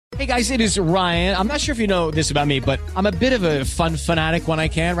Hey guys, it is Ryan. I'm not sure if you know this about me, but I'm a bit of a fun fanatic when I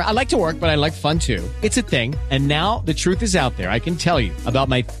can. I like to work, but I like fun too. It's a thing. And now the truth is out there. I can tell you about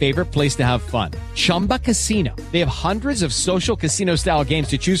my favorite place to have fun. Chumba Casino. They have hundreds of social casino style games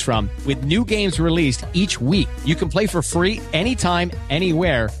to choose from with new games released each week. You can play for free anytime,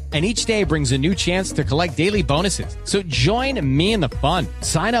 anywhere. And each day brings a new chance to collect daily bonuses. So join me in the fun.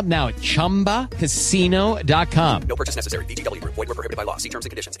 Sign up now at ChumbaCasino.com. No purchase necessary. VGW Group. Void where prohibited by law. See terms and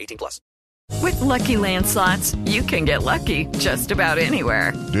conditions. 18+. With Lucky Land Slots, you can get lucky just about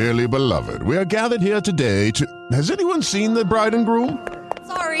anywhere. Dearly beloved, we are gathered here today to... Has anyone seen the bride and groom?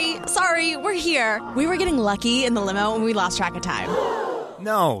 Sorry, we're here. We were getting lucky in the limo and we lost track of time.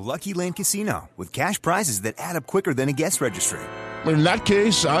 No, Lucky Land Casino, with cash prizes that add up quicker than a guest registry. In that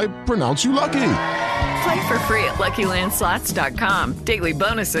case, I pronounce you lucky. Play for free at LuckyLandSlots.com. Daily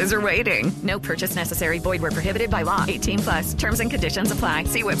bonuses are waiting. No purchase necessary. Void where prohibited by law. 18+. Terms and conditions apply.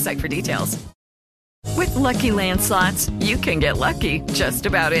 See website for details. With Lucky Land Slots, you can get lucky just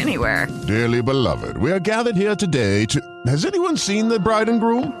about anywhere. Dearly beloved, we are gathered here today to... Has anyone seen the bride and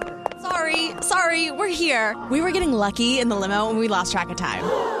groom? Sorry, we're here. We were getting lucky in the limo and we lost track of time.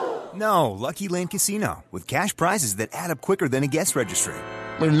 No, Lucky Land Casino, with cash prizes that add up quicker than a guest registry.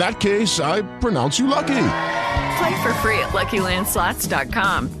 In that case, I pronounce you lucky. Play for free at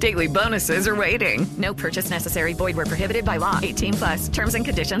LuckyLandSlots.com. Daily bonuses are waiting. No purchase necessary. Void where prohibited by law. 18+. Terms and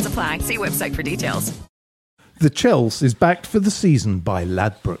conditions apply. See website for details. The Chels is backed for the season by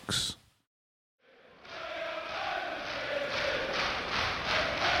Ladbrokes.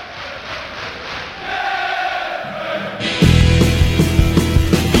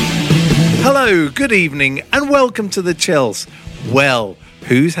 Hello, good evening, and welcome to the Chels. Well,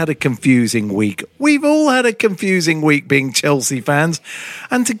 who's had a confusing week? We've all had a confusing week being Chelsea fans.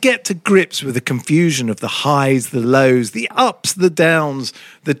 And to get to grips with the confusion of the highs, the lows, the ups, the downs,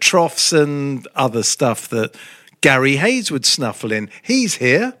 the troughs and other stuff that Gary Hayes would snuffle in, he's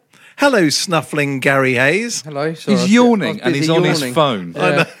here. Hello, snuffling Gary Hayes. Hello. Sorry, he's yawning and he's on his phone. Yeah.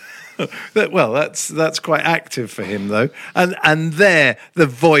 I know. Well, that's quite active for him, though. And there, the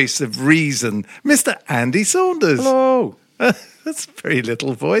voice of reason, Mr. Andy Saunders. Hello. That's a very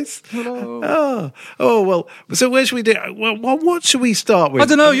little voice. Hello. Oh, well, so where should we do? Well, what should we start with? I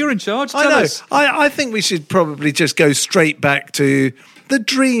don't know, you're in charge. Tell us. I think we should probably just go straight back to the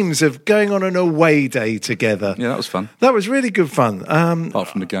dreams of going on an away day together. Yeah, that was fun. That was really good fun. Apart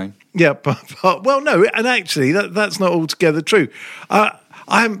from the game. Yeah, but well, no, and actually, that's not altogether true.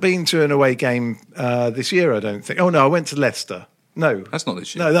 I haven't been to an away game this year, I don't think. Oh, no, I went to Leicester. No. That's not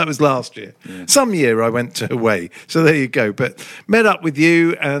this year. No, that was last year. Yeah. Some year I went to away. So there you go. But met up with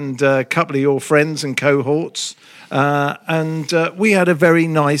you and a couple of your friends and cohorts. And we had a very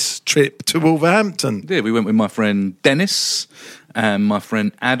nice trip to Wolverhampton. Yeah, we went with my friend Dennis and my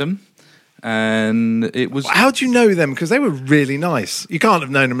friend Adam. And it was... How do you know them? Because they were really nice. You can't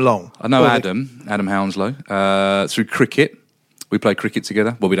have known them long. I know Adam Hounslow, through cricket. We play cricket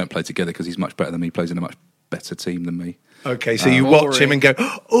together. Well, we don't play together because he's much better than me. He plays in a much better team than me. Okay, so you watch him and go,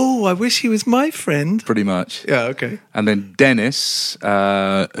 oh, I wish he was my friend. Pretty much. Yeah, okay. And then Dennis,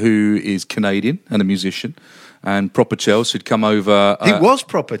 who is Canadian and a musician, and proper Chelsea, who'd come over. He was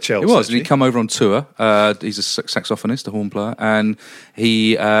proper Chelsea. He was, and he'd come over on tour. He's a saxophonist, a horn player, and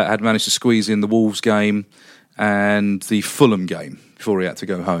he had managed to squeeze in the Wolves game and the Fulham game before he had to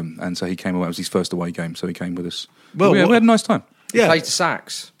go home. And so he came away. It was his first away game, so he came with us. Well, we had a nice time. Yeah. Plays the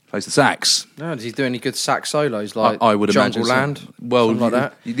sax. Plays the sax. No, does he do any good sax solos like I would Jungle imagine Land? So. Well, like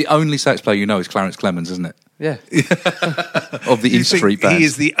that? The only sax player you know is Clarence Clemens, isn't it? Yeah. Of the East Street Band. He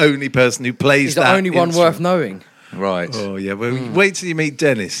is the only person who plays He's that. the only one instrument. worth knowing. Right. Oh, yeah. Well, wait till you meet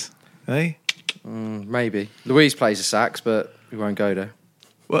Dennis. Eh? Maybe. Louise plays the sax, but we won't go there.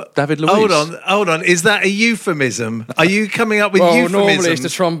 Well, David Luiz. Hold on. Is that a euphemism? Are you coming up with euphemisms? Well, normally it's the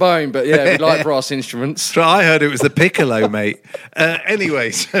trombone, but yeah, we like brass instruments. I heard it was the piccolo, mate.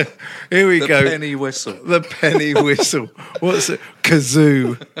 Anyway, so here we go. The penny whistle. The penny whistle. What's it?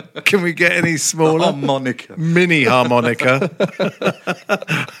 Kazoo. Can we get any smaller? The harmonica. Mini harmonica.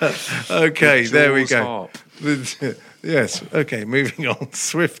 Okay, there we go. Harp. Yes. Okay. Moving on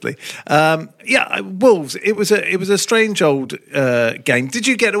swiftly. Wolves. It was a strange old game. Did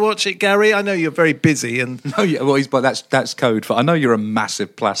you get to watch it, Gary? I know you're very busy. And no, yeah. Well, that's code for. I know you're a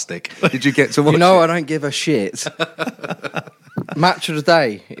massive plastic. Did you get to watch? I don't give a shit. Match of the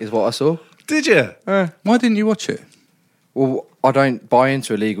day is what I saw. Did you? Why didn't you watch it? Well, I don't buy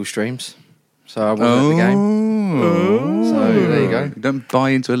into illegal streams, so I wasn't at the game. So there you go. You don't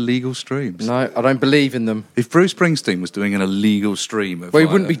buy into illegal streams. No, I don't believe in them. If Bruce Springsteen was doing an illegal stream of... Well, he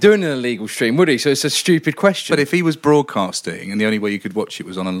wouldn't be doing an illegal stream, would he? So it's a stupid question. But if he was broadcasting and the only way you could watch it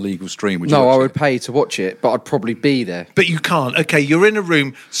was on an illegal stream, would you No, watch I it? would pay to watch it, but I'd probably be there. But you can't. Okay, you're in a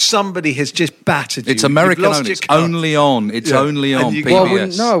room, somebody has just battered you. It's American You've lost only. your It's card. only on. It's Yeah. only And on you-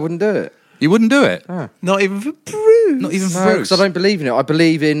 PBS. Well, I wouldn't do it. You wouldn't do it? Not even for Bruce. Not even for No, Bruce? because I don't believe in it. I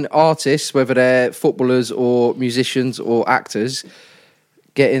believe in artists, whether they're footballers or musicians or actors,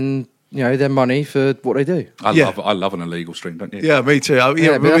 getting their money for what they do. I Yeah. love an illegal stream, don't you? Yeah, me too. but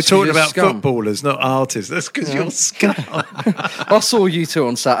We're that's 'cause talking you're about scum. footballers, not artists. That's because you're scum. I saw you two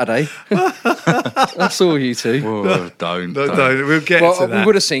on Saturday. I saw you two. Whoa, don't. No, we'll get to Well, we that.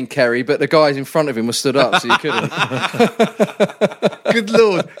 would have seen Kerry, but the guys in front of him were stood up, so you couldn't. Good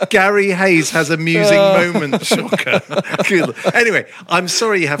Lord, Gary Hayes has a musing moment. Shocker. Good Lord. Anyway, I'm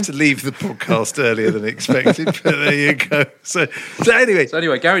sorry you have to leave the podcast earlier than expected, but there you go. So anyway. So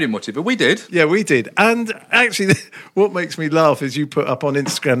anyway, Gary didn't watch it, but we did. Yeah, we did. And actually, what makes me laugh is you put up on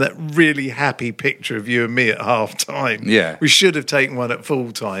Instagram that really happy picture of you and me at half time. Yeah. We should have taken one at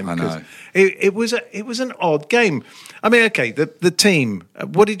full time. I know. It was an odd game. I mean, okay, the team.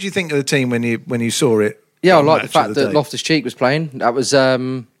 What did you think of the team when you saw it? Yeah, I on like the Match fact of the that Day? Loftus-Cheek was playing. That was...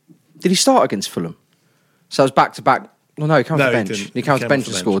 did he start against Fulham? So it was back-to-back... Well, no, he came off No, the he bench. didn't. He came off He the came bench off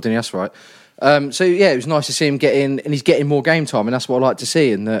and the scored, didn't he? That's right. So, yeah, it was nice to see him get in, and he's getting more game time, and that's what I like to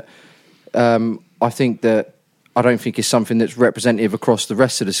see, and that I think that... I don't think it's something that's representative across the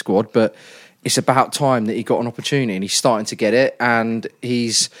rest of the squad, but it's about time that he got an opportunity, and he's starting to get it, and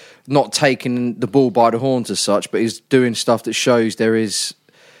he's not taking the bull by the horns as such, but he's doing stuff that shows there is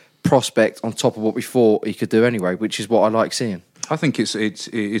prospect on top of what we thought he could do anyway, which is what I like seeing. I think it's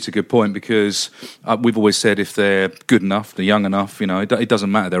a good point because we've always said if they're good enough, they're young enough, it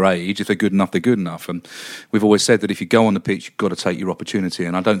doesn't matter their age. If they're good enough, they're good enough. And we've always said that if you go on the pitch, you've got to take your opportunity.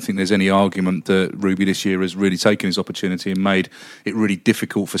 And I don't think there's any argument that Ruby this year has really taken his opportunity and made it really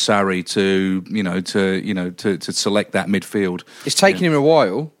difficult for Sarri to select that midfield. It's taken him a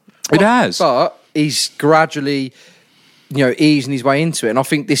while. It has. But he's gradually... easing his way into it. And I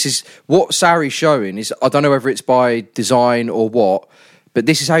think this is what Sarri's showing is, I don't know whether it's by design or what, but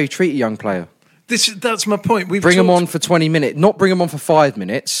this is how you treat a young player. That's my point. Bring them on for 20 minutes, not bring them on for 5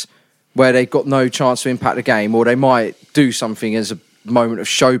 minutes where they've got no chance to impact the game, or they might do something as a moment of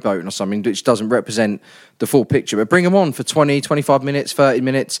showboating or something which doesn't represent the full picture. But bring them on for 20, 25 minutes, 30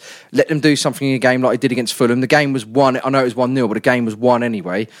 minutes, let them do something in a game like he did against Fulham. The game was won, I know it was 1-0, but the game was won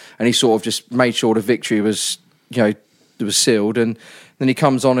anyway, and he sort of just made sure the victory was, was sealed, and then he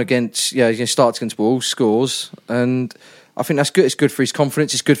comes on against, he starts against Wolves, scores, and I think that's good. It's good for his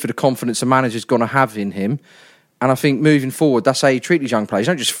confidence. It's good for the confidence the manager's going to have in him. And I think moving forward, that's how you treat these young players.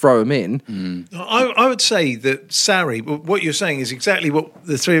 You don't just throw them in. I would say that Sarri, what you're saying is exactly what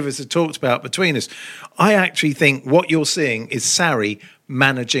the three of us have talked about between us. I actually think what you're seeing is Sarri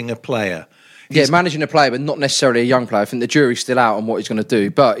managing a player. Managing a player, but not necessarily a young player. I think the jury's still out on what he's going to do,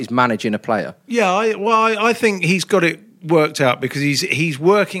 but he's managing a player. Yeah, I think he's got it worked out because he's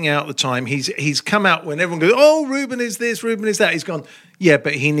working out the time. He's come out when everyone goes, oh, Ruben is this, Ruben is that. He's gone, yeah,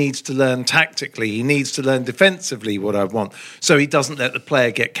 but he needs to learn tactically. He needs to learn defensively what I want. So he doesn't let the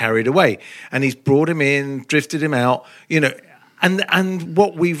player get carried away. And he's brought him in, drifted him out, And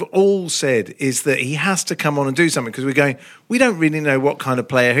what we've all said is that he has to come on and do something because we're going, we don't really know what kind of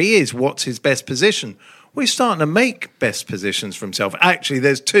player he is. What's his best position? We're starting to make best positions for himself. Actually,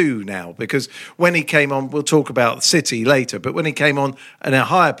 there's two now because when he came on, we'll talk about City later, but when he came on in a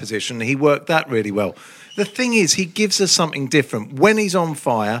higher position, he worked that really well. The thing is, he gives us something different. When he's on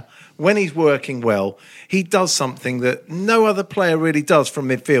fire, when he's working well, he does something that no other player really does from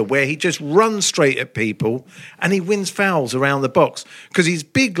midfield, where he just runs straight at people and he wins fouls around the box because he's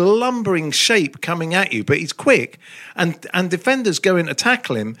big, lumbering shape coming at you, but he's quick. And defenders go in to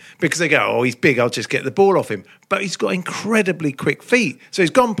tackle him because they go, oh, he's big, I'll just get the ball off him. But he's got incredibly quick feet. So he's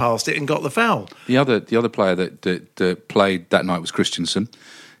gone past it and got the foul. The other player that played that night was Christensen.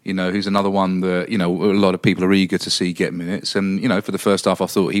 Who's another one that, a lot of people are eager to see get minutes. And, for the first half, I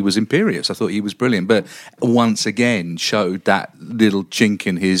thought he was imperious. I thought he was brilliant. But once again, showed that little chink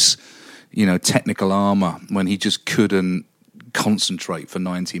in his, technical armour when he just couldn't concentrate for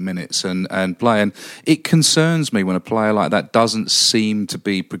 90 minutes and play. And it concerns me when a player like that doesn't seem to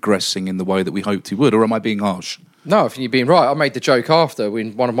be progressing in the way that we hoped he would. Or am I being harsh? No, I think you're being right. I made the joke after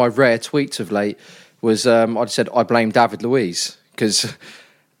when one of my rare tweets of late was I said I blame David Luiz because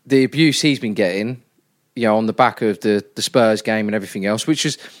the abuse he's been getting, on the back of the Spurs game and everything else, which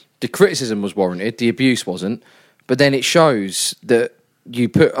is the criticism was warranted, the abuse wasn't. But then it shows that you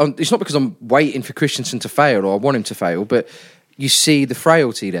put on, it's not because I'm waiting for Christensen to fail or I want him to fail, but you see the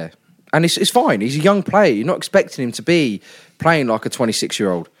frailty there. And it's fine. He's a young player. You're not expecting him to be playing like a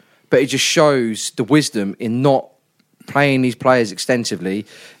 26-year-old. But it just shows the wisdom in not playing these players extensively.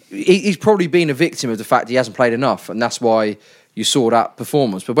 He's probably been a victim of the fact he hasn't played enough, and that's why you saw that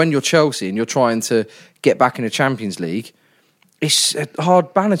performance. But when you're Chelsea and you're trying to get back in the Champions League, it's a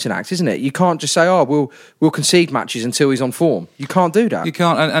hard balancing act, isn't it? You can't just say, we'll concede matches until he's on form. You can't do that. You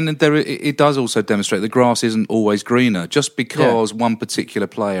can't, and it does also demonstrate the grass isn't always greener. Just because one particular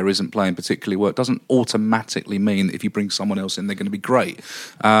player isn't playing particularly well doesn't automatically mean that if you bring someone else in, they're going to be great.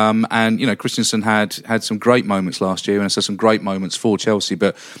 And Christensen had some great moments last year, and has had some great moments for Chelsea.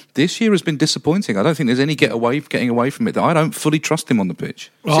 But this year has been disappointing. I don't think there's any getting away from it that I don't fully trust him on the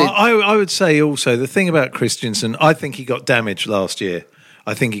pitch. Well, I would say also the thing about Christensen, I think he got damaged last year.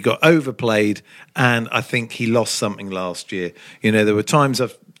 I think he got overplayed, and I think he lost something last year. There were times,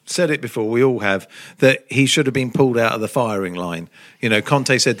 I've said it before, we all have, that he should have been pulled out of the firing line.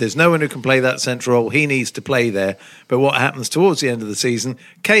 Conte said there's no one who can play that central role, he needs to play there. But what happens towards the end of the season,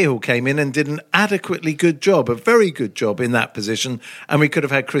 Cahill came in and did an adequately good job, a very good job in that position, and we could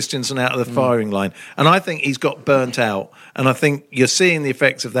have had Christensen out of the firing line. And I think he's got burnt out, and I think you're seeing the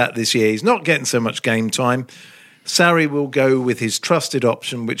effects of that this year. He's not getting so much game time. Sarri will go with his trusted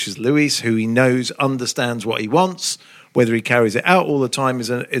option, which is Luis, who he knows understands what he wants. Whether he carries it out all the time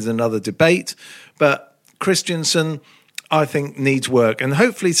is another debate. But Christensen, I think, needs work. And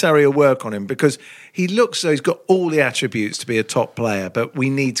hopefully Sarri will work on him, because he looks as though he's got all the attributes to be a top player, but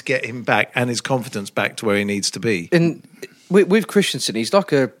we need to get him back and his confidence back to where he needs to be. And with Christensen, he's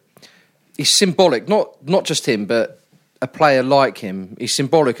symbolic, not just him, but a player like him. He's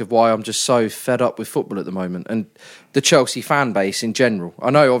symbolic of why I'm just so fed up with football at the moment, and the Chelsea fan base in general. I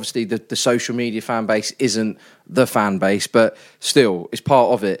know obviously the social media fan base isn't the fan base, but still it's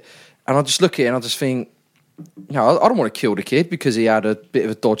part of it. And I just look at it and I just think, I don't want to kill the kid because he had a bit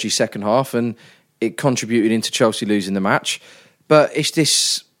of a dodgy second half and it contributed into Chelsea losing the match. But it's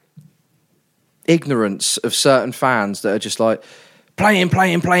this ignorance of certain fans that are just like, play him,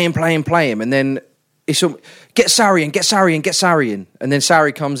 and then it's get Sarri in. And then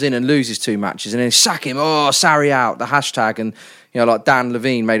Sarri comes in and loses 2 matches, and then sack him. Oh, Sarri out, the hashtag. And, like Dan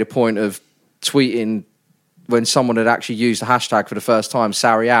Levine made a point of tweeting when someone had actually used the hashtag for the first time,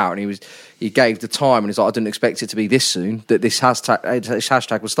 Sarri out, and he gave the time, and he's like, I didn't expect it to be this soon, that this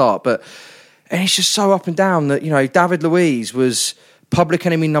hashtag would start. And it's just so up and down that, David Luiz was public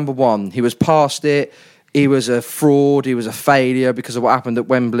enemy number 1. He was past it. He was a fraud. He was a failure because of what happened at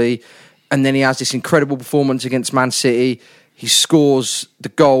Wembley. And then he has this incredible performance against Man City. He scores the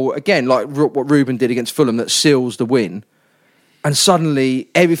goal, again, like what Ruben did against Fulham, that seals the win. And suddenly,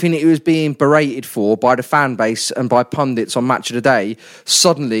 everything that he was being berated for by the fan base and by pundits on Match of the Day,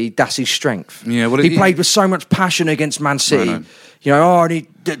 suddenly that's his strength. Yeah, well, he played with so much passion against Man City.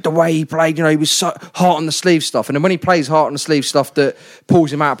 The way he played, he was so heart on the sleeve stuff. And then when he plays heart on the sleeve stuff that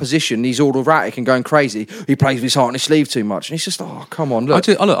pulls him out of position, he's all erratic and going crazy. He plays with his heart on his sleeve too much. And it's just, come on, look.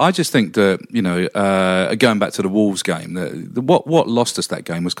 I just think that, going back to the Wolves game, what lost us that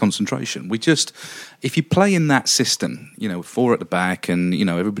game was concentration. If you play in that system, 4 at the back and,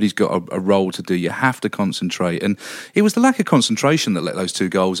 everybody's got a role to do, you have to concentrate. And it was the lack of concentration that let those 2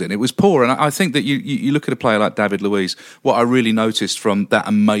 goals in. It was poor. And I think that you look at a player like David Luiz, what I really noticed from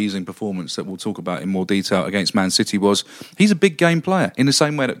that amazing performance that we'll talk about in more detail against Man City was he's a big game player in the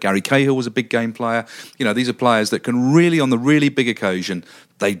same way that Gary Cahill was a big game player. These are players that can really, on the really big occasion,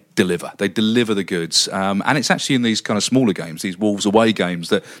 they deliver the goods. And it's actually in these kind of smaller games, these Wolves away games,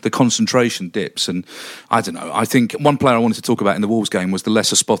 that the concentration dips. And I don't know, I think one player I wanted to talk about in the Wolves game was the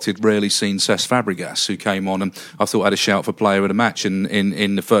lesser spotted, rarely seen Cesc Fabregas, who came on and I thought had a shout for player of the match in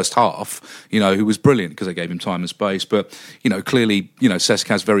the first half, who was brilliant because they gave him time and space. But, clearly, Cesc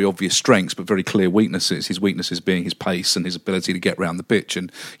has very obvious strengths but very clear weaknesses. His weaknesses being his pace and his ability to get round the pitch.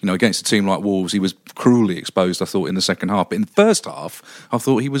 And, against a team like Wolves, he was cruelly exposed, I thought, in the second half. But in the first half, I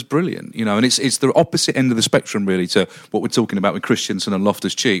thought he was brilliant, and it's the opposite end of the spectrum really to what we're talking about with Christensen and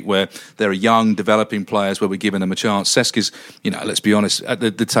Loftus-Cheek, where they're young, developing players where we're giving them a chance. Cesc is, let's be honest, at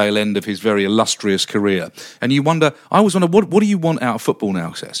the tail end of his very illustrious career, and I always wonder, what do you want out of football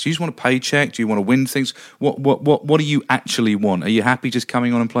now, Cesc? Do you just want a paycheck? Do you want to win things? What do you actually want? Are you happy just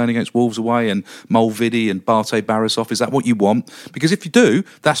coming on and playing against Wolves away and Mulvidi and Barte Barisov? Is that what you want? Because if you do,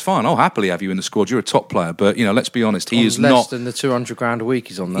 that's fine. I'll happily have you in the squad. You're a top player, but let's be honest, he is less not than the $200,000 a week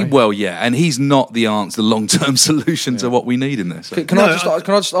he's on though. Well, yeah, and he's not the answer, the long-term solution to what we need in this. Can I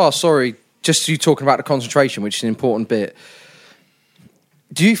just ask, sorry, just you talking about the concentration, which is an important bit.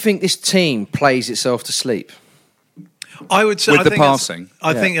 Do you think this team plays itself to sleep? I would say with the passing.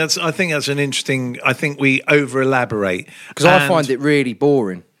 I think that's an interesting. I think we over elaborate because I find it really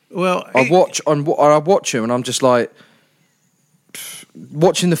boring. Well, I watch him, and I'm just like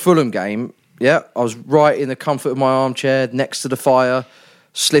watching the Fulham game. Yeah, I was right in the comfort of my armchair, next to the fire,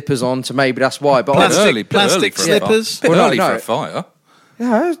 slippers on. So maybe that's why. But plastic slippers. Early for a fire.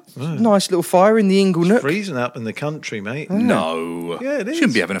 Yeah, nice little fire in the Ingle Nook. Freezing up in the country, mate. No. Yeah, it is.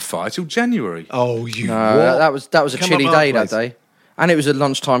 Shouldn't be having a fire till January. Oh, you no, what? that was a chilly day that day. And it was a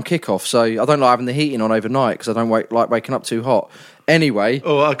lunchtime kickoff, so I don't like having the heating on overnight because I don't like waking up too hot. Anyway,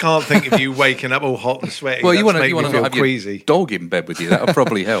 I can't think of you waking up all hot and sweating. Well, you want to feel have queasy. Your dog in bed with you. That'll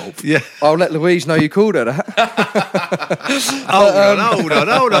probably help. Yeah, I'll let Louise know you called her that.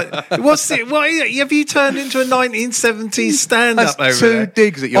 Hold on. What's it? What have you turned into a 1970s stand-up over two there?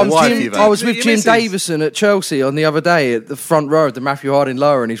 digs at your wife. I was with Jim Davison at Chelsea on the other day at the front row of the Matthew Harding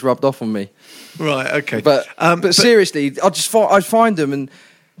Lower, and he's rubbed off on me. Right. Okay. But seriously, I find them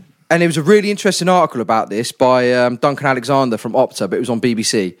and it was a really interesting article about this by Duncan Alexander from Opta, but it was on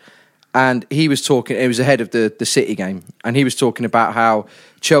BBC. And he was talking, it was ahead of the City game, and he was talking about how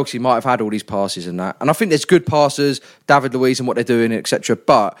Chelsea might have had all these passes and that. And I think there's good passers, David Luiz and what they're doing, etc.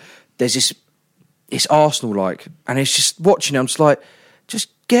 But there's this, it's Arsenal-like. And it's just watching it, I'm just like, just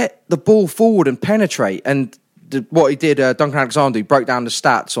get the ball forward and penetrate. And what he did, Duncan Alexander, he broke down the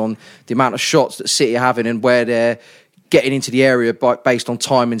stats on the amount of shots that City are having and where they're getting into the area based on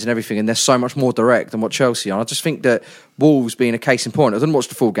timings and everything, and they're so much more direct than what Chelsea are. I just think that Wolves being a case in point, I didn't watch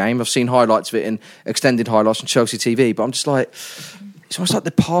the full game, I've seen highlights of it and extended highlights on Chelsea TV, but I'm just like, it's almost like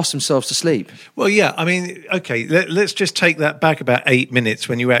they pass themselves to sleep. Well, yeah, I mean, okay, let's just take that back about 8 minutes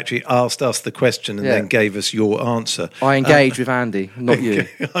when you actually asked us the question and then gave us your answer. I engaged with Andy, not you.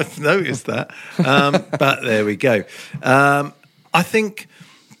 I've noticed that. But there we go. I think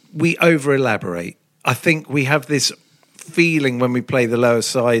we over-elaborate. I think we have this feeling when we play the lower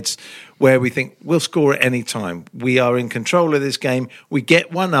sides where we think we'll score at any time. We are in control of this game. We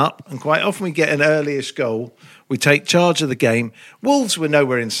get one up, and quite often we get an earlyish goal. We take charge of the game. Wolves were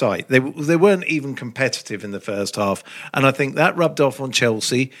nowhere in sight. They weren't even competitive in the first half. And I think that rubbed off on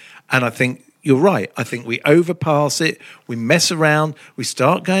Chelsea. And I think you're right. I think we overpass it. We mess around. We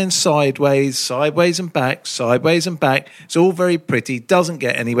start going sideways and back, sideways and back. It's all very pretty. Doesn't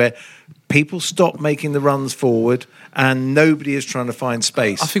get anywhere. People stop making the runs forward, and nobody is trying to find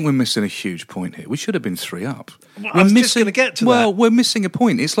space. I think we're missing a huge point here. We should have been 3 up. Well, I was just going to get to that. Well, we're missing a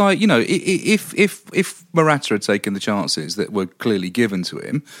point. It's like, if Morata had taken the chances that were clearly given to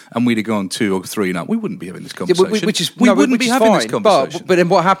him, and we'd have gone 2 or 3 up, we wouldn't be having this conversation. We wouldn't be having this conversation. But then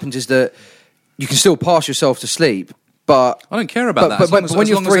what happens is that you can still pass yourself to sleep. But I don't care about that. But when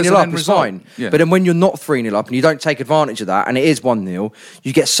you're 3-0 up, it's fine. Yeah. But then when you're not 3-0 up and you don't take advantage of that, and it is 1-0,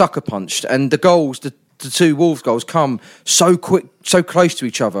 you get sucker punched. And the goals, the 2 Wolves goals, come so quick, so close to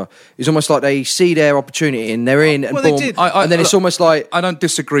each other. It's almost like they see their opportunity and they're in, and boom. And then it's almost like, I don't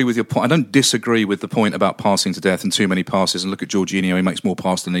disagree with your point. I don't disagree with the point about passing to death and too many passes. And look at Jorginho; he makes more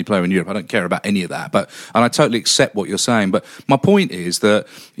passes than any player in Europe. I don't care about any of that. And I totally accept what you're saying. But my point is that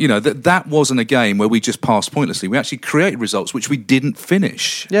that wasn't a game where we just passed pointlessly. We actually created results which we didn't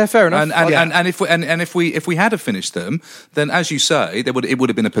finish. Yeah, fair enough. And if we had have finished them, then as you say, it would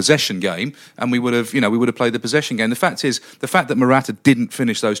have been a possession game, and we would have played the possession game. The fact that Morata didn't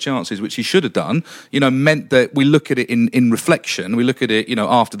finish those chances, which he should have done, meant that we look at it in reflection. We look at it,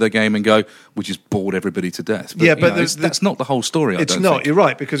 after the game and go, we just bored everybody to death. But, that's not the whole story. It's not. You're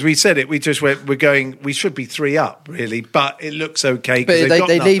right, because we said it. We just went. We should be 3 up, really, but it looks okay. But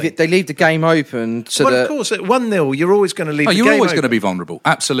they leave it. They leave the game open. Of course, at 1-0, you're always going to leave. You're always going to be vulnerable.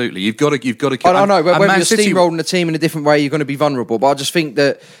 Absolutely, you've got to. I know. Whether you're steamrolling the team in a different way, you're going to be vulnerable. But I just think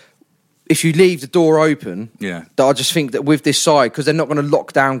that if you leave the door open, that I just think that with this side, because they're not going to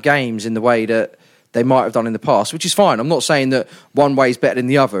lock down games in the way that they might have done in the past, which is fine. I'm not saying that one way is better than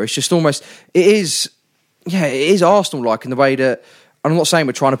the other. It's just almost, it is Arsenal-like in the way that, I'm not saying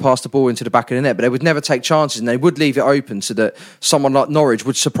we're trying to pass the ball into the back of the net, but they would never take chances and they would leave it open so that someone like Norwich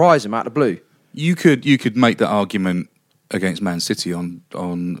would surprise them out of the blue. You could make that argument against Man City on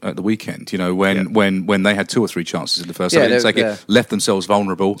at the weekend, when they had 2 or 3 chances in the first half, left themselves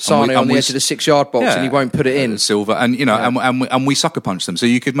vulnerable. Sane on the edge of the 6-yard box, and he won't put it in. Silva, and we sucker punched them. So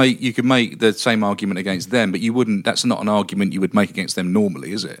you could make the same argument against them, but you wouldn't. That's not an argument you would make against them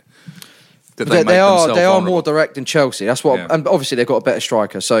normally, is it? They are more direct than Chelsea. That's what, and obviously they've got a better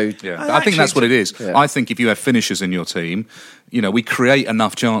striker. So I think that's what it is. Yeah. I think if you have finishers in your team, we create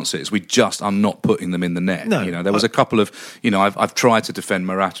enough chances. We just are not putting them in the net. No, there was a couple of, I've tried to defend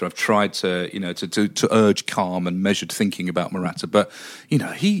Morata. I've tried to, to urge calm and measured thinking about Morata. But,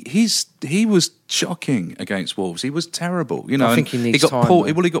 he was shocking against Wolves. He was terrible. I think he needs time.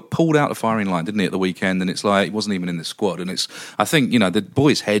 He got pulled out of firing line, didn't he, at the weekend? And it's like he wasn't even in the squad. And I think the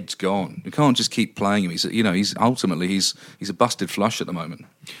boy's head's gone. You can't just keep playing him. He's ultimately he's a busted flush at the moment.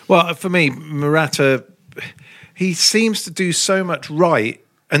 Well, for me, Morata, he seems to do so much right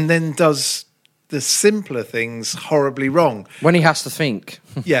and then does the simpler things horribly wrong. When he has to think.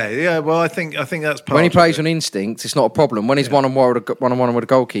 Yeah. Well, I think that's part of it. When he plays on instinct, it's not a problem. When he's one-on-one with a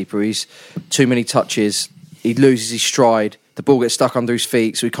goalkeeper, he's too many touches, he loses his stride, the ball gets stuck under his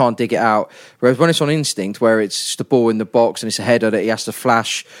feet, so he can't dig it out. Whereas when it's on instinct, where it's just the ball in the box and it's a header that he has to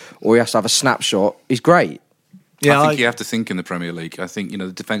flash or he has to have a snapshot, he's great. Yeah, I think you have to think in the Premier League. I think,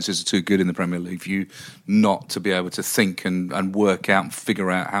 the defences are too good in the Premier League for you not to be able to think and work out and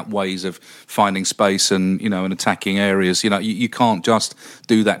figure out ways of finding space and, and attacking areas. You can't just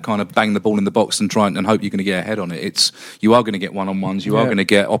do that kind of bang the ball in the box and try and hope you're going to get ahead on it. You are going to get one-on-ones. You are going to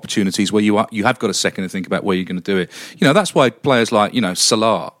get opportunities where you have got a second to think about where you're going to do it. That's why players like,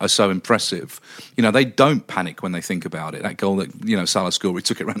 Salah are so impressive. They don't panic when they think about it. That goal that, Salah scored, we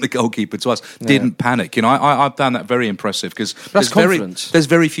took it around the goalkeeper twice, didn't panic. I've done that very impressive because there's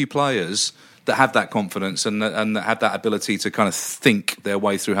very few players that have that confidence and that have that ability to kind of think their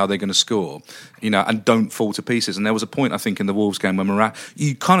way through how they're going to score, and don't fall to pieces. And there was a point, I think, in the Wolves game when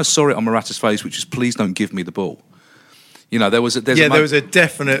you kind of saw it on Morata's face, which is, please don't give me the ball. There was a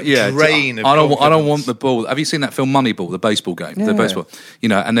definite drain of I don't want the ball. Have you seen that film Moneyball, the baseball game? Yeah. The baseball,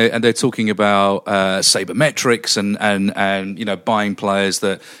 and they're talking about sabermetrics and buying players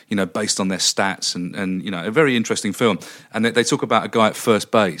that based on their stats and a very interesting film. And they talk about a guy at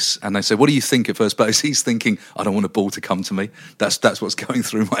first base, and they say, "What do you think at first base?" He's thinking, "I don't want a ball to come to me." That's what's going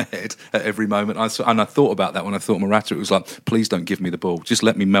through my head at every moment. I thought about that when I thought Morata. It was like, please don't give me the ball. Just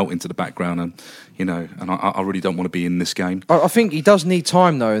let me melt into the background, and I really don't want to be in this game. I think he does need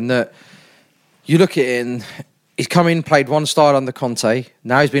time, though, in that you look at it and he's come in, played one style under Conte.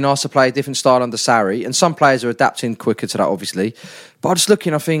 Now he's been asked to play a different style under Sarri, and some players are adapting quicker to that, obviously. But I'm just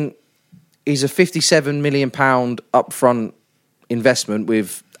looking, I think he's a £57 million upfront investment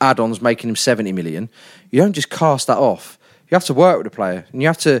with add-ons making him 70 million. You don't just cast that off. You have to work with the player, and you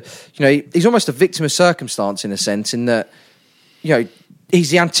have to, he's almost a victim of circumstance in a sense, in that, he's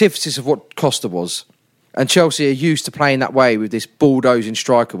the antithesis of what Costa was. And Chelsea are used to playing that way with this bulldozing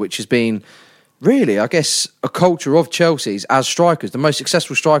striker, which has been really, I guess, a culture of Chelsea's as strikers. The most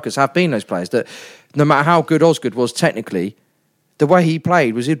successful strikers have been those players that no matter how good Osgood was technically, the way he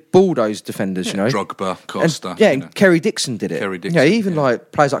played was he'd bulldoze defenders, Drogba, Costa. And Kerry Dixon did it.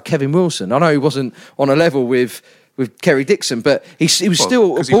 Like players like Kevin Wilson. I know he wasn't on a level with Kerry Dixon, but he was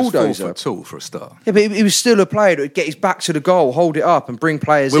still a bulldozer. He was 4 foot tall for a start. Yeah, but he was still a player that would get his back to the goal, hold it up, and bring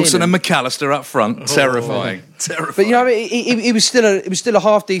players Wilson in. and McAllister up front, terrifying. But he was still a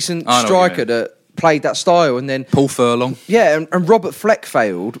half decent striker that played that style, and then Paul Furlong. Yeah, and Robert Fleck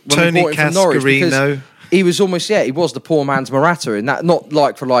failed when we brought him from Norwich because he was almost he was the poor man's Morata in that, not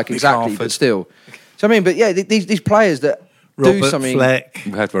like for like exactly, but still. So I mean, but yeah, these players that. Robert do something. Fleck.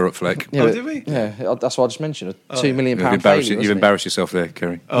 We had Robert Fleck. Yeah, did we? Yeah, that's what I just mentioned. A £2 million You've embarrassed yourself there,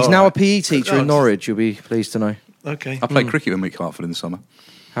 Kerry. He's now a PE teacher in Norwich, you'll be pleased to know. Okay. I played cricket with Mick Hartford in the summer.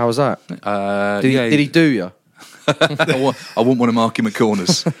 How was that? Did he do you? I wouldn't want to mark him at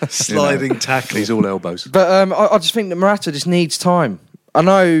corners. Sliding tackle. He's all elbows. But I just think that Morata just needs time. I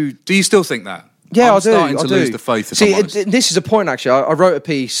know. Do you still think that? Yeah, I'm starting to lose the faith. This is a point, actually. I wrote a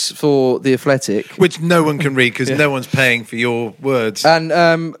piece for The Athletic. Which no one can read because no one's paying for your words. And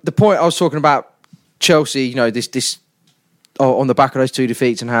the point I was talking about Chelsea, this on the back of those 2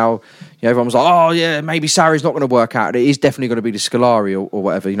 defeats and how everyone was like, oh, yeah, maybe Sarri's not going to work out. It is definitely going to be the Scolari or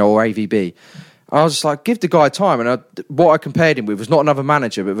whatever, or AVB. I was just like, give the guy time. And what I compared him with was not another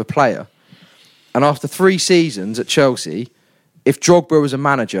manager, but with a player. And after 3 seasons at Chelsea, if Drogba was a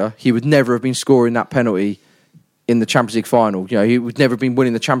manager, he would never have been scoring that penalty in the Champions League final. He would never have been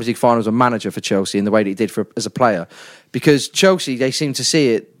winning the Champions League final as a manager for Chelsea in the way that he did as a player. Because Chelsea, they seem to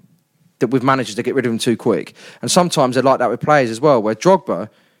see it that with managers, they get rid of them too quick. And sometimes they're like that with players as well, where Drogba,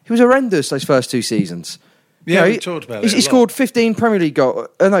 he was horrendous those first 2 seasons. Yeah, we talked about it. He scored 15 Premier League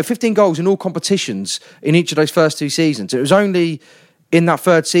 15 goals in all competitions in each of those first 2 seasons. It was only in that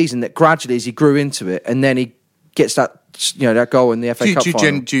 3rd season that gradually, as he grew into it, and then he gets that that goal in the FA Cup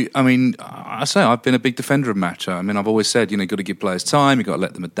final. I say I've been a big defender of Mata. I mean, I've always said, you've got to give players time, you've got to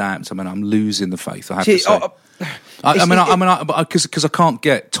let them adapt. I mean, I'm losing the faith, I have to say. Because I can't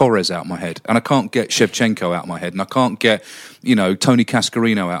get Torres out of my head, and I can't get Shevchenko out of my head, and I can't get, Tony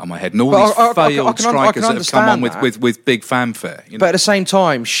Cascarino out of my head, and all these failed strikers that have come on with big fanfare. But at the same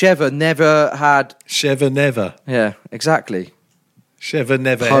time, Sheva never had... Sheva never. Yeah, exactly. Sheva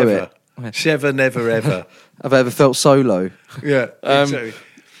never Poet. ever. Sheva never ever. I've ever felt so low. Yeah, exactly.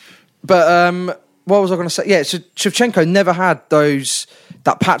 But what was I going to say? Yeah, so Shevchenko never had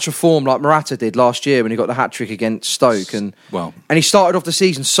that patch of form like Morata did last year when he got the hat-trick against Stoke. And he started off the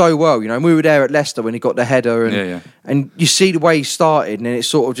season so well, and we were there at Leicester when he got the header. And you see the way he started, and then it's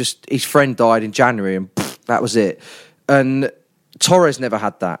sort of just his friend died in January, and that was it. And Torres never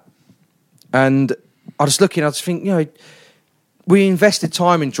had that. And I was think, we invested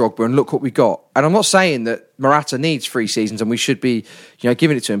time in Drogba and look what we got. And I'm not saying that Morata needs 3 seasons and we should be,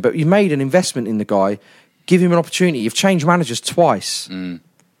 giving it to him. But you made an investment in the guy. Give him an opportunity. You've changed managers twice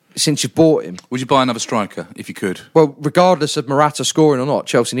since you've bought him. Would you buy another striker if you could? Well, regardless of Morata scoring or not,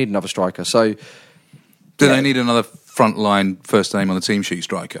 Chelsea need another striker. So, do they need another frontline first name on the team sheet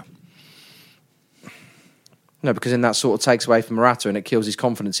striker? No, because then that sort of takes away from Morata and it kills his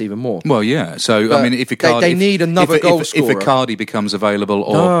confidence even more. Well, yeah. So, but if Icardi... They need another goal scorer. If Icardi becomes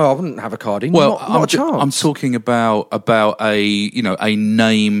available... No, I wouldn't have Icardi. Well, not a chance. I'm talking about a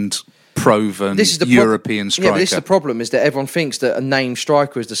named, proven European striker. Yeah, but this is the problem, is that everyone thinks that a named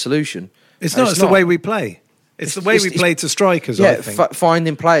striker is the solution. It's not. It's the way we play. It's the way we play to strikers, I think.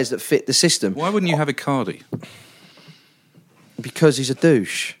 Finding players that fit the system. Why wouldn't you have Icardi? Because he's a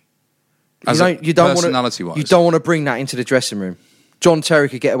douche. Personality-wise. You don't want to bring that into the dressing room. John Terry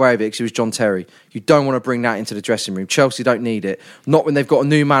could get away with it because he was John Terry. You don't want to bring that into the dressing room. Chelsea don't need it. Not when they've got a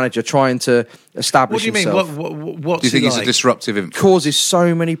new manager trying to establish himself. What do you mean? What's do you think he's like? a disruptive influence? Causes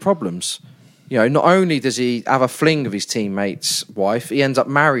so many problems. Not only does he have a fling with his teammate's wife, he ends up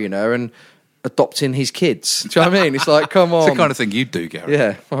marrying her and adopting his kids. Do you know what I mean? It's like, come on. It's the kind of thing you'd do, Gary.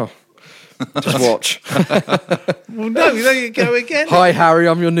 Yeah. Well, just watch. Well, no, there you go again. Hi, Harry,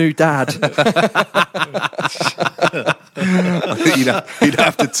 I'm your new dad. I think he'd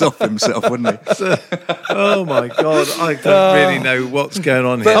have to top himself, wouldn't he? Oh my God, I don't really know what's going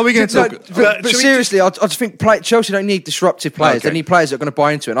on here. Are we going to talk? But seriously, I just think Chelsea don't need disruptive players. Okay. They need players that are going to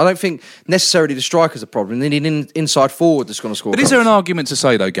buy into it. And I don't think necessarily the striker's a problem. They need an inside forward that's going to score. But is there an argument to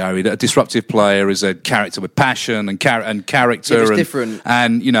say, though, Gary, that a disruptive player is a character with passion and character, it's and different,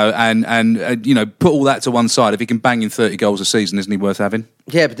 and put all that to one side? If he can bang in 30 goals a season, isn't he worth having?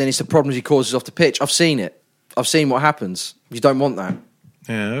 Yeah, but then it's the problems he causes off the pitch. I've seen it. I've seen what happens. You don't want that.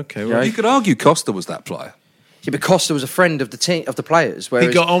 Yeah, okay. Well, you could argue Costa was that player. Yeah, but Costa was a friend of the team, of the players. Whereas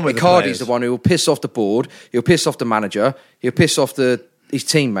he got on with Icardi's the one who will piss off the board. He'll piss off the manager. He'll piss off his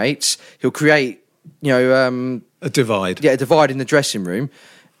teammates. He'll create, a divide. Yeah, a divide in the dressing room.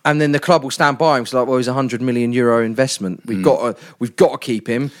 And then the club will stand by him. It's like, well, he's a €100 million investment. We've got to keep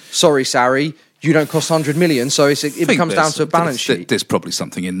him. Sorry, Sarri. You don't cost 100 million, so it comes down to a balance sheet. There's probably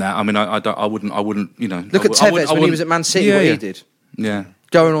something in that. I mean, I wouldn't. Look at Tevez when he was at Man City. What he did. Yeah.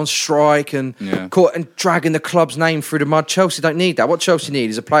 Going on strike and dragging the club's name through the mud. Chelsea don't need that. What Chelsea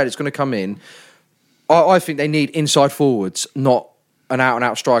need is a player that's going to come in. I think they need inside forwards, not an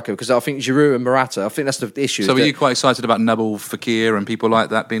out-and-out striker, because I think Giroud and Morata, I think that's the issue. So are you quite excited about Nabil Fekir and people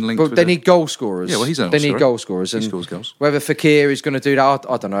like that being linked with they need goal scorers. Yeah, well, they need goal scorers. He scores goals. Whether Fekir is going to do that,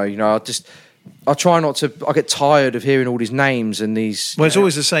 I don't know. I try not to. I get tired of hearing all these names and these. Well, it's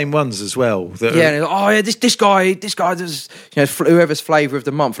always the same ones as well. This guy does. Whoever's flavour of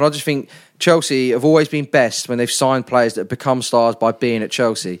the month, and I just think Chelsea have always been best when they've signed players that have become stars by being at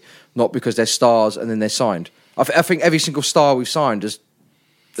Chelsea, not because they're stars and then they're signed. I think every single star we've signed has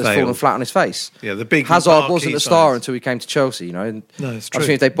fallen flat on his face. Yeah, the big Hazard wasn't a star until he came to Chelsea. No, it's true. I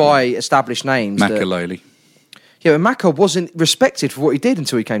think if they buy established names, Makelele. Yeah, but Maka wasn't respected for what he did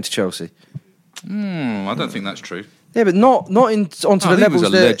until he came to Chelsea. I don't think that's true. Yeah, but not onto the levels he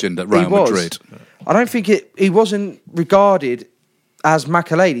was a legend at Real Madrid. I don't think he wasn't regarded as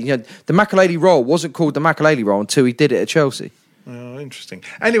Makelele. The Makelele role wasn't called the Makelele role until he did it at Chelsea. Oh, interesting.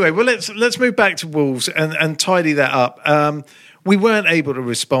 Anyway, well, let's move back to Wolves and tidy that up. We weren't able to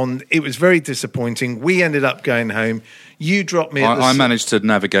respond. It was very disappointing. We ended up going home. You dropped me at I managed to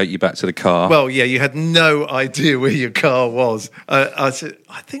navigate you back to the car. Well, yeah, you had no idea where your car was. I said,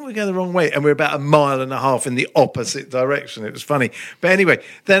 I think we're going the wrong way. And we're about 1.5 miles in the opposite direction. It was funny. But anyway,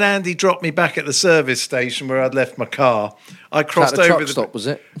 then Andy dropped me back at the service station where I'd left my car. I crossed over truck stop, was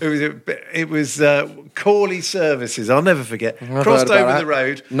it? It was Corley Services. I'll never forget. Crossed over the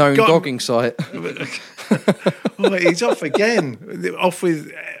road. Known dogging site. Oh, he's off again. Off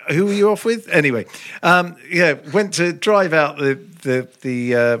with who were you off with? Anyway, went to drive out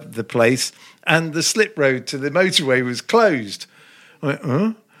the place, and the slip road to the motorway was closed. I went,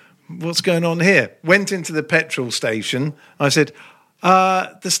 huh? What's going on here? Went into the petrol station. I said,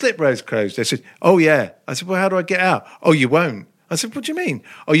 the slip road's closed. They said, oh yeah. I said, well, how do I get out? Oh, you won't. I said, what do you mean?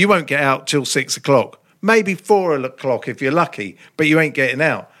 Oh, you won't get out till 6 o'clock. Maybe 4 o'clock if you're lucky, but you ain't getting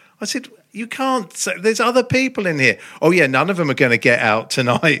out. I said, you can't. There's other people in here. Oh, yeah, none of them are going to get out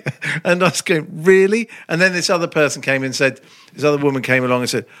tonight. And I was going, really? And then this other person came and said, this other woman came along and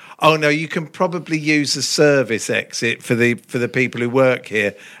said, oh, no, you can probably use the service exit for the people who work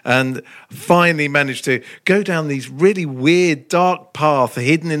here. And finally managed to go down these really weird, dark path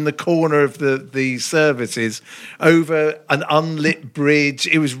hidden in the corner of the services over an unlit bridge.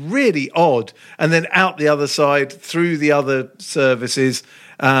 It was really odd. And then out the other side, through the other services,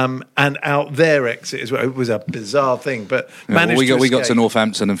 and out their exit as well. It was a bizarre thing, but managed to escape. We got to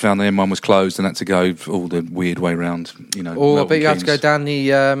Northampton and found the M1 was closed and had to go all the weird way round. Or I bet you had to go down the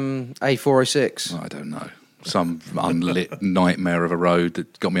A406. I don't know. Some unlit nightmare of a road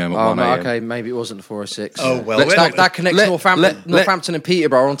that got me home at 1 no, a.m. okay, maybe it wasn't 406. Oh, well. That connects Northampton and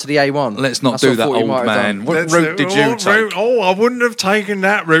Peterborough onto the A1. Let's not do that, old man. What route did you take? Oh, I wouldn't have taken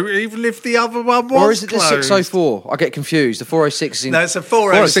that route, even if the other one was Or is it the closed. 604? I get confused. The 406 is in... No, it's a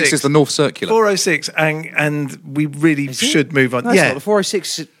 406. 406 is the North Circular. 406, and we really should move on. No, it's not. The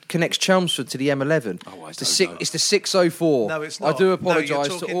 406 connects Chelmsford to the M11. Oh, It's the 604. No, it's not. I do apologise you're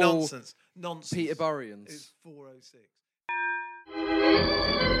to talking all nonsense. Peterboroughans. It's 406.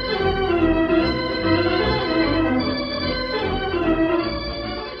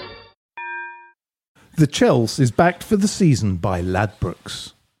 The Chels is backed for the season by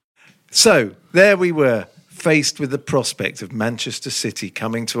Ladbrokes. So, there we were, faced with the prospect of Manchester City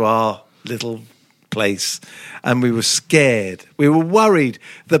coming to our little place, and we were scared. We were worried.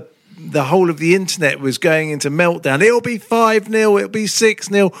 The whole of the internet was going into meltdown. It'll be 5-0, it'll be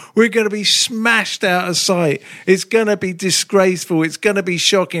 6-0. We're going to be smashed out of sight. It's going to be disgraceful. It's going to be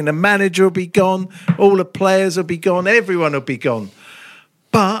shocking. The manager will be gone. All the players will be gone. Everyone will be gone.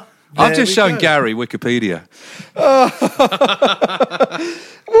 But I've just shown Gary Wikipedia.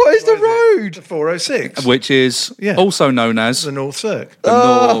 What is the road? The 406. Which is also known as the North Cirque.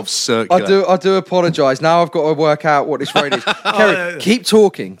 The North Circular. I do apologise. Now I've got to work out what this road is. Kerry, keep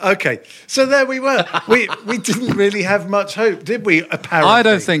talking. Okay, so there we were. We didn't really have much hope, did we, apparently? I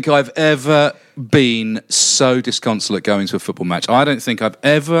don't think I've ever been so disconsolate going to a football match. I don't think I've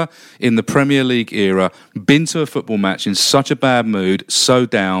ever, in the Premier League era, been to a football match in such a bad mood, so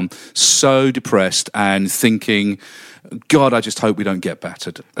down, so depressed, and thinking, God, I just hope we don't get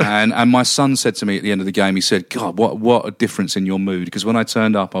battered. And my son said to me at the end of the game, he said, God, what a difference in your mood. Because when I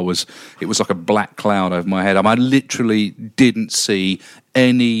turned up, it was like a black cloud over my head. I literally didn't see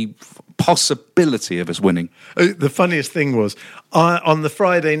any possibility of us winning. The funniest thing was, on the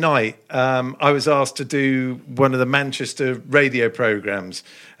Friday night, I was asked to do one of the Manchester radio programmes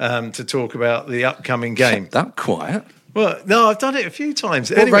to talk about the upcoming game. Kept that quiet. Well, no, I've done it a few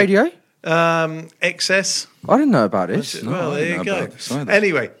times. What radio? XS. I didn't know about this. Well, there you go.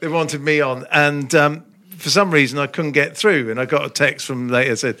 Anyway, they wanted me on, and for some reason I couldn't get through, and I got a text from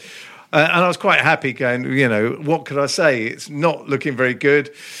later said, and I was quite happy going, what could I say? It's not looking very good.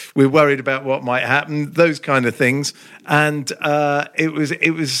 We're worried about what might happen, those kind of things. And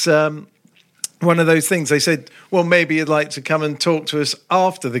it was one of those things. They said, well, maybe you'd like to come and talk to us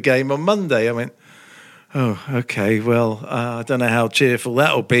after the game on Monday. I went, oh, okay, well, I don't know how cheerful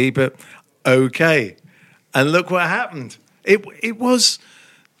that'll be, but okay. And look what happened. It was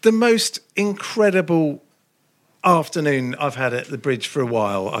the most incredible afternoon I've had at the Bridge for a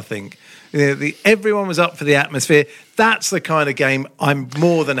while, I think. Everyone was up for the atmosphere. That's the kind of game I'm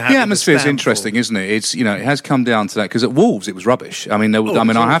more than happy to stand for. The atmosphere's interesting, isn't it? It's it has come down to that, because at Wolves it was rubbish. I mean,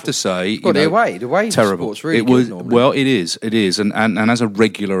 I have to say, the away terrible. Sport's really it was good normally. Well, it is, and as a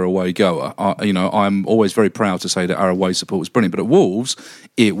regular away goer, I'm always very proud to say that our away support was brilliant. But at Wolves,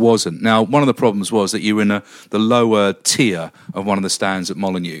 it wasn't. Now, one of the problems was that you were in the lower tier of one of the stands at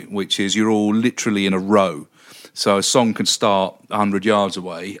Molineux, which is you're all literally in a row. So a song can start 100 yards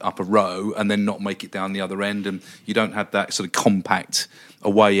away up a row and then not make it down the other end, and you don't have that sort of compact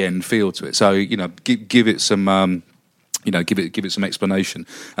away end feel to it. So give it some give it some explanation.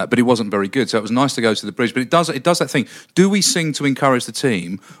 But it wasn't very good. So it was nice to go to the Bridge. But it does that thing. Do we sing to encourage the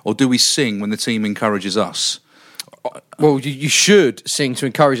team, or do we sing when the team encourages us? Well, you should sing to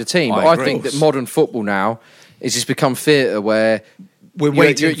encourage a team. But I think that modern football now is just become theatre where we're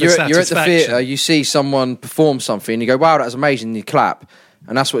waiting for satisfaction. You're at the theatre, you see someone perform something, you go, wow, that was amazing, and you clap.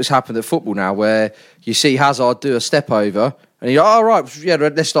 And that's what's happened at football now, where you see Hazard do a step over, and you're right, yeah,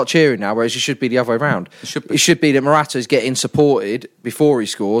 let's start cheering now, whereas it should be the other way around. It should be that Morata's getting supported before he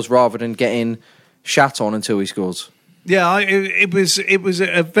scores, rather than getting shat on until he scores. Yeah, it was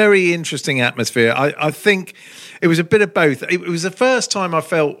a very interesting atmosphere. I think it was a bit of both. It was the first time I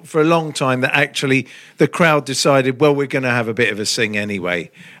felt for a long time that actually the crowd decided, well, we're going to have a bit of a sing anyway,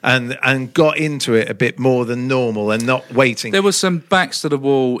 and got into it a bit more than normal and not waiting. There was some backs to the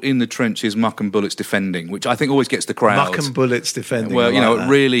wall in the trenches, Muck and Bullets defending, which I think always gets the crowd. Muck and Bullets defending. Well, it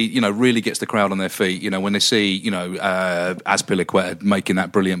really gets the crowd on their feet. When they see, Azpilicueta making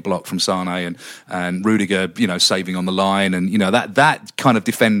that brilliant block from Sane and Rudiger, saving on the line, and that kind of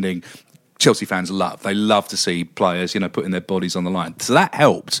defending. Chelsea fans love. They love to see players, putting their bodies on the line. So that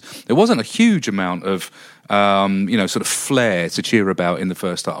helped. There wasn't a huge amount of, sort of flair to cheer about in the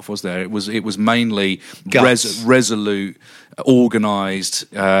first half, was there? It was mainly resolute,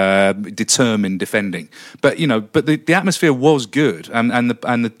 organised, determined defending. But the atmosphere was good, and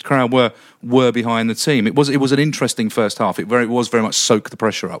the crowd were behind the team. It was an interesting first half. It was very much soak the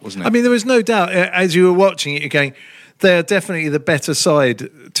pressure up, wasn't it? I mean, there was no doubt as you were watching it, you're going, they're definitely the better side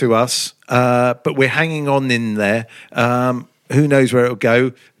to us, but we're hanging on in there. Who knows where it'll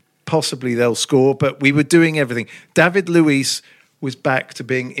go? Possibly they'll score, but we were doing everything. David Luiz was back to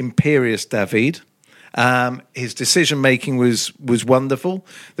being imperious David. His decision-making was wonderful.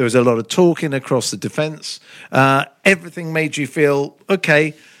 There was a lot of talking across the defence. Everything made you feel,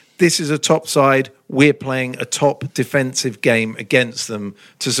 okay, this is a top side. We're playing a top defensive game against them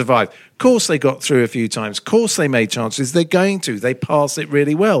to survive. Of course, they got through a few times. Of course, they made chances. They're going to. They passed it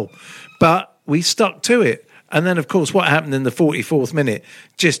really well. But we stuck to it. And then, of course, what happened in the 44th minute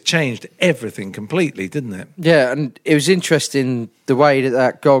just changed everything completely, didn't it? Yeah, and it was interesting the way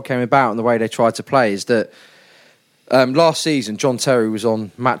that goal came about and the way they tried to play is that last season, John Terry was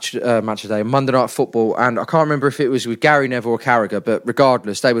on Match of Day, Monday Night Football, and I can't remember if it was with Gary Neville or Carragher, but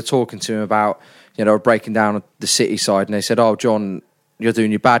regardless, they were talking to him about, breaking down the City side, and they said, oh, John, you're doing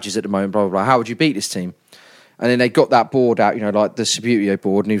your badges at the moment, blah, blah, blah. How would you beat this team? And then they got that board out, like the Subbuteo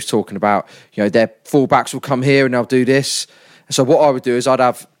board, and he was talking about, their full-backs will come here and they'll do this. And so what I would do is I'd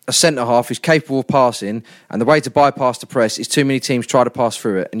have a centre-half who's capable of passing, and the way to bypass the press is too many teams try to pass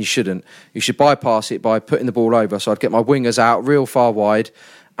through it, and you shouldn't. You should bypass it by putting the ball over. So I'd get my wingers out real far wide,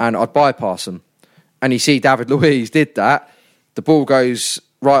 and I'd bypass them. And you see David Luiz did that. The ball goes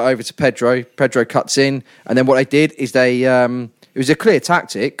right over to Pedro. Pedro cuts in, and then what they did is it was a clear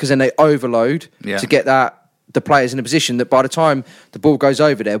tactic, because then they overload to get the players in a position that by the time the ball goes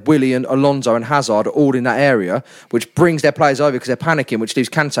over there, Willian, Alonso and Hazard are all in that area, which brings their players over because they're panicking, which leaves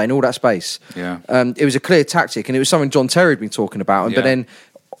Kante in all that space. Yeah. It was a clear tactic, and it was something John Terry had been talking about. But then,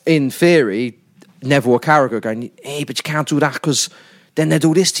 in theory, Neville or Carragher going, hey, but you can't do that because then they'd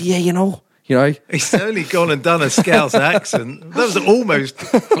do this to you, He's only gone and done a Scouse accent. That was almost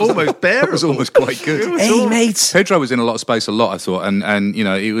bearable. That was almost quite good. Hey, mates. Pedro was in a lot of space a lot, I thought. And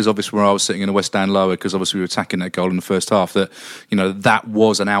it was obvious where I was sitting in the West Stand lower, because obviously we were attacking that goal in the first half, that, that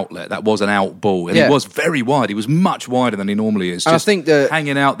was an outlet. That was an out ball. And he was very wide. He was much wider than he normally is. Just I think that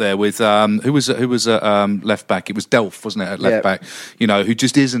hanging out there with, who was left back? It was Delph, wasn't it, at left back? who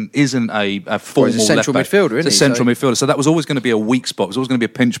just isn't a formal he's a central left back. midfielder, isn't he? He's a central midfielder. So that was always going to be a weak spot. It was always going to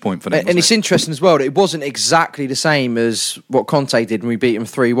be a pinch point for them. And it's interesting as well that it wasn't exactly the same as what Conte did when we beat him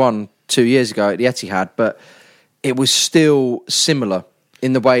 3-1 2 years ago at the Etihad, but it was still similar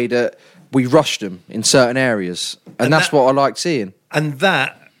in the way that we rushed them in certain areas, and that's what I like seeing. And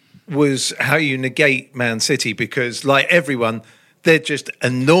that was how you negate Man City, because like everyone, they're just a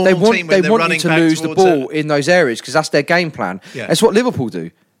normal team when they're running back. They want you to lose the ball in those areas because that's their game plan. Yeah. That's what Liverpool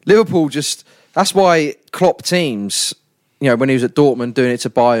do. That's why Klopp teams, when he was at Dortmund doing it to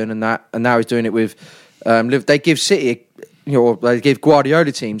Bayern and now he's doing it with they give City, they give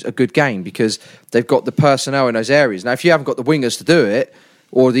Guardiola teams a good game because they've got the personnel in those areas. Now, if you haven't got the wingers to do it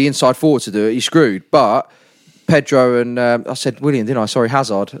or the inside forward to do it, you're screwed. But Pedro and I said Willian, didn't I? Sorry,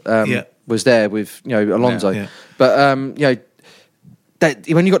 Hazard was there with Alonso. Yeah. But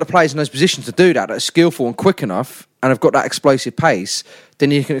when you've got the players in those positions to do that are skillful and quick enough and have got that explosive pace,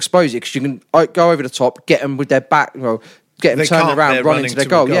 then you can expose it because you can go over the top, get them with their back, get them turned around, run into their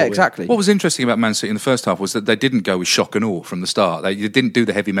goal. Yeah, exactly. What was interesting about Man City in the first half was that they didn't go with shock and awe from the start. They didn't do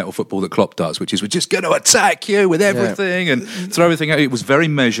the heavy metal football that Klopp does, which is we're just going to attack you with everything and throw everything out. It was very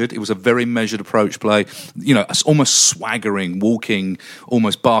measured. It was a very measured approach play. Almost swaggering, walking,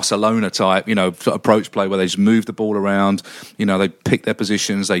 almost Barcelona type, approach play where they just move the ball around. They pick their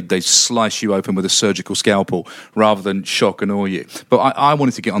positions. They slice you open with a surgical scalpel rather than shock and awe you. But I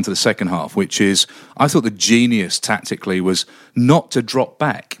wanted to get onto the second half, which is I thought the genius tactically was not to drop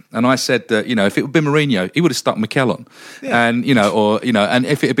back. And I said that, if it had been Mourinho, he would have stuck Mikel on. Yeah. And, and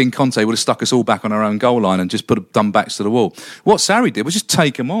if it had been Conte, he would have stuck us all back on our own goal line and just done backs to the wall. What Sarri did was just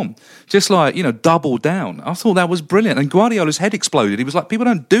take him on. Just like, double down. I thought that was brilliant. And Guardiola's head exploded. He was like, people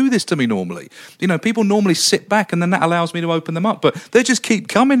don't do this to me normally. People normally sit back and then that allows me to open them up. But they just keep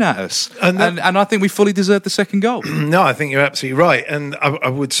coming at us. And I think we fully deserved the second goal. No, I think you're absolutely right. And I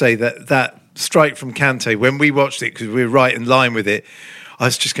would say that strike from Kante, when we watched it, because we were right in line with it, I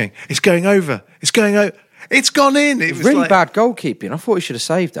was just going, it's going over. It's gone in. It was really bad goalkeeping. I thought he should have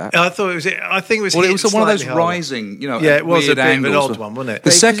saved that. I thought it was. I think it was. Well, it was one of those harder. rising. Yeah, it was a bit angles. of an odd one, wasn't it? The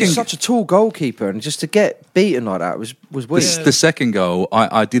second, he's such a tall goalkeeper, and just to get beaten like that was weird. The second goal,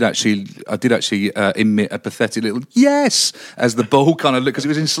 I did actually emit a pathetic little yes as the ball kind of looked, because it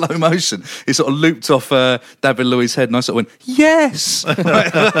was in slow motion. It sort of looped off David Luiz's head, and I sort of went yes, and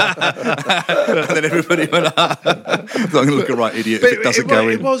then everybody went. I'm going to look a right idiot if it doesn't go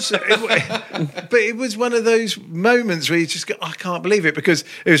in. But it was one of those moments where you just go, I can't believe it, because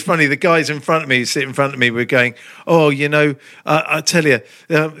it was funny. The guys in front of me, sitting in front of me, were going, I tell you,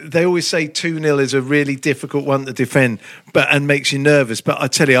 they always say 2-0 is a really difficult one to defend, and makes you nervous. But I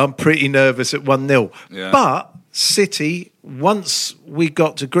tell you, I'm pretty nervous at 1-0. Yeah. But City, once we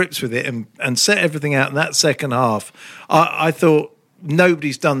got to grips with it and set everything out in that second half, I thought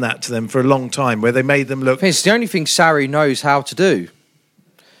nobody's done that to them for a long time, where they made them look. It's the only thing Sarri knows how to do.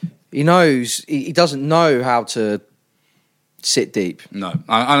 He knows, he doesn't know how to sit deep. No,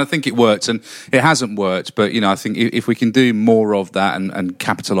 I think it worked, and it hasn't worked, but I think if we can do more of that and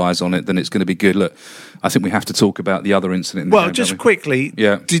capitalise on it, then it's going to be good. Look, I think we have to talk about the other incident in the game, just quickly,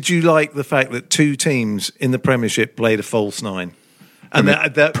 yeah. Did you like the fact that 2 teams in the Premiership played a false 9? And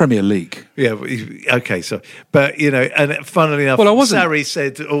that Premier League. Yeah, okay, so, but, and funnily enough, Sarri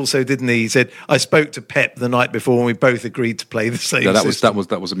said also, didn't he? He said, I spoke to Pep the night before and we both agreed to play the same system.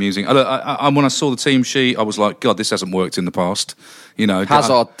 That was amusing. When I saw the team sheet, I was like, God, this hasn't worked in the past.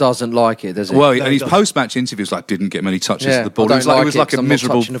 Hazard doesn't like it, does he? Well, and his post-match interview was like, didn't get many touches of the ball. It was like a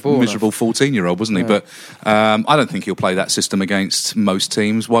miserable 14-year-old, wasn't he? But I don't think he'll play that system against most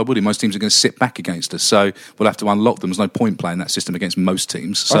teams. Why would he? Most teams are going to sit back against us, so we'll have to unlock them. There's no point playing that system against most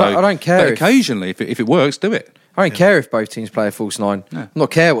teams. So I don't care. But occasionally, if it works, do it. I don't care if both teams play a false 9. Yeah. I don't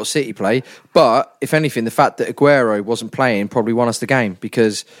care what City play. But if anything, the fact that Aguero wasn't playing probably won us the game,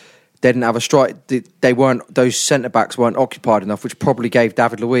 because they didn't have a strike. Those centre backs weren't occupied enough, which probably gave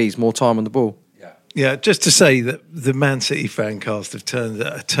David Luiz more time on the ball. Yeah, just to say that the Man City fan cast have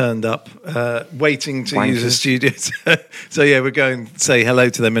turned up, waiting to use the studio. So yeah, we're going to say hello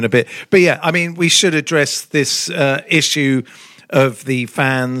to them in a bit. But yeah, I mean, we should address this issue of the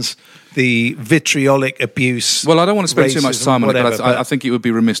fans, the vitriolic abuse. Well, I don't want to spend too much time on it, but I think it would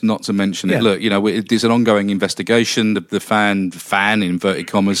be remiss not to mention it. Look, there's an ongoing investigation. The fan in inverted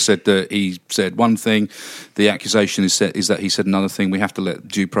commas said that he said one thing. The accusation is that he said another thing. We have to let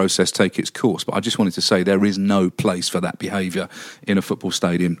due process take its course. But I just wanted to say there is no place for that behaviour in a football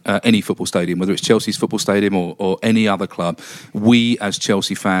stadium, any football stadium, whether it's Chelsea's football stadium or any other club. We as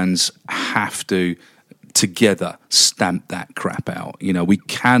Chelsea fans have to together stamp that crap out. We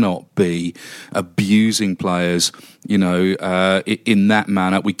cannot be abusing players, in that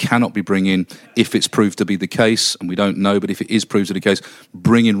manner. We cannot be bringing, if it's proved to be the case, and we don't know, but if it is proved to be the case,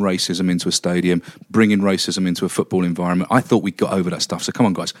 bringing racism into a stadium, bringing racism into a football environment. I thought we got over that stuff. So come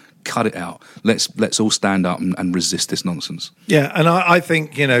on, guys, cut it out. Let's all stand up and resist this nonsense. Yeah, and I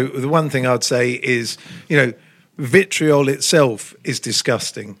think, the one thing I'd say is, vitriol itself is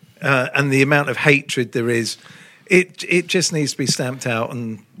disgusting. And the amount of hatred there is, it just needs to be stamped out,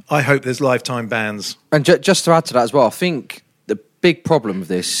 and I hope there's lifetime bans. And just to add to that as well, I think the big problem with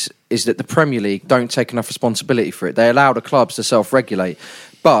this is that the Premier League don't take enough responsibility for it. They allow the clubs to self-regulate,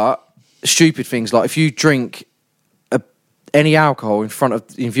 but stupid things like if you drink any alcohol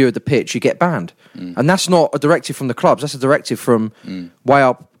in view of the pitch, you get banned. And that's not a directive from the clubs, that's a directive from way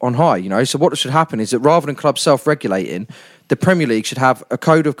up on high, So what should happen is that rather than clubs self-regulating, the Premier League should have a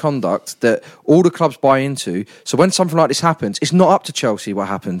code of conduct that all the clubs buy into. So when something like this happens, it's not up to Chelsea what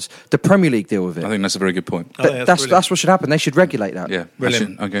happens. The Premier League deal with it. I think that's a very good point. That's what should happen. They should regulate that. Yeah,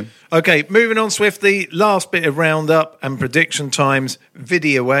 brilliant. Okay, moving on swiftly. Last bit of roundup and prediction times.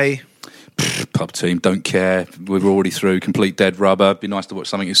 Vidi away. Pub team, don't care. We're already through. Complete dead rubber. Be nice to watch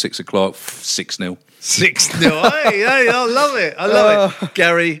something at 6 o'clock. 6-0. 6-0. Hey, I love it. I love it.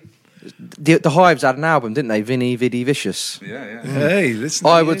 Gary. The Hives had an album, didn't they? Vinny, Vidi, Vicious. Yeah. Hey, listen.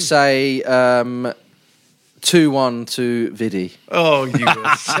 I would say 2-1 to Vidi. Oh, you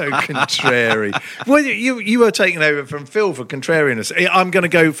were so contrary. Well, you were taking over from Phil for contrariness. I'm going to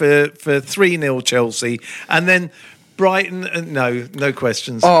go for 3-0 Chelsea, and then Brighton, no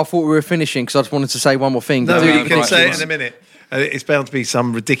questions. Oh, I thought we were finishing because I just wanted to say one more thing. No, Do you can like say this. it in a minute. It's bound to be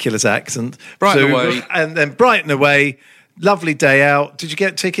some ridiculous accent. Brighton away. And then Brighton away. Lovely day out. Did you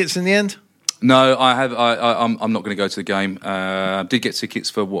get tickets in the end? No, I have. I'm not going to go to the game. I did get tickets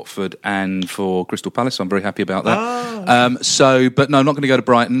for Watford and for Crystal Palace. So I'm very happy about that. But no, I'm not going to go to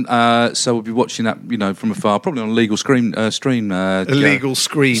Brighton. So we'll be watching that, from afar, probably on a legal stream. Illegal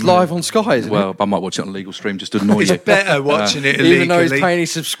stream. It's live on Sky, isn't Well, I might watch it on a legal stream just to annoy you. It's better watching it illegally. Even though he's paying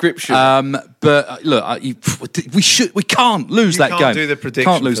his subscription. But look, we can't lose that game. Can't do the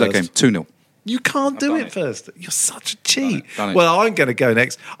prediction Can't lose that game. first. 2-0. You can't do it it. first. You're such a cheat. Done it. Well, I'm going to go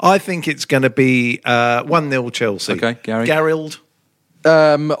next. I think it's going to be 1-0 Chelsea. Okay, Gary. Garrild.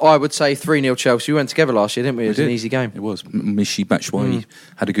 I would say 3-0 Chelsea. We went together last year, didn't we? It was an easy game. It was. Mishi Batshuayi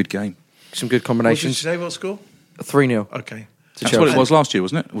had a good game. Some good What did you combinations. say? What score? 3-0. Okay. That's what it was last year,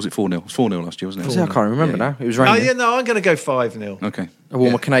 wasn't it? Or was it 4-0? It was 4-0 last year, wasn't it? I can't remember now. It was Oh, raining. yeah, no, I'm going to go 5-0. Okay. I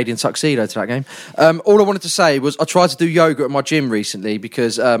wore my Canadian tuxedo to that game. All I wanted to say was I tried to do yoga at my gym recently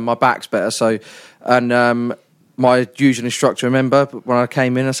because my back's better. My usual instructor, remember, when I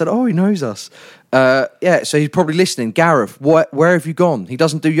came in, I said, "Oh, he knows us." So he's probably listening. Gareth, where have you gone? He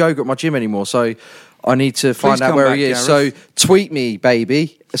doesn't do yoga at my gym anymore, so I need to find out come where back, he is. Gareth. So tweet me,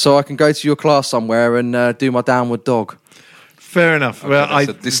 baby, so I can go to your class somewhere and do my downward dog. Fair enough. Well, that's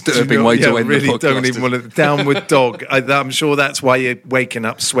a disturbing way to end the really podcast. don't even want to downward dog. I'm sure that's why you're waking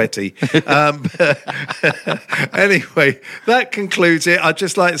up sweaty. Anyway, that concludes it. I'd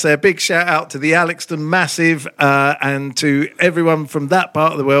just like to say a big shout out to the Alixton Massive and to everyone from that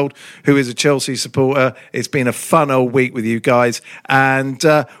part of the world who is a Chelsea supporter. It's been a fun old week with you guys, and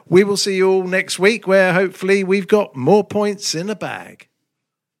we will see you all next week, where hopefully we've got more points in the bag.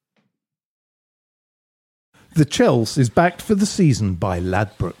 The Chels is backed for the season by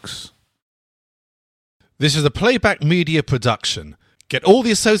Ladbrokes. This is a Playback Media production. Get all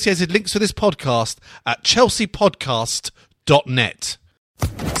the associated links for this podcast at chelseapodcast.net.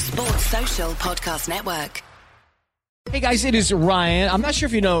 Sports Social Podcast Network. Hey guys, it is Ryan. I'm not sure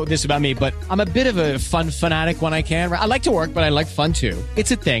if you know this about me, but I'm a bit of a fun fanatic when I can. I like to work, but I like fun too.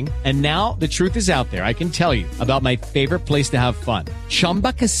 It's a thing. And now the truth is out there. I can tell you about my favorite place to have fun.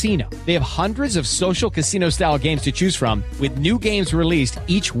 Chumba Casino. They have hundreds of social casino style games to choose from with new games released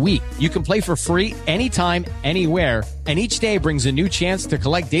each week. You can play for free anytime, anywhere. And each day brings a new chance to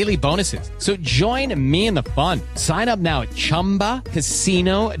collect daily bonuses. So join me in the fun. Sign up now at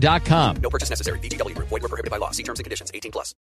ChumbaCasino.com. No purchase necessary. VGW Group. Void where prohibited by law. See terms and conditions. 18+.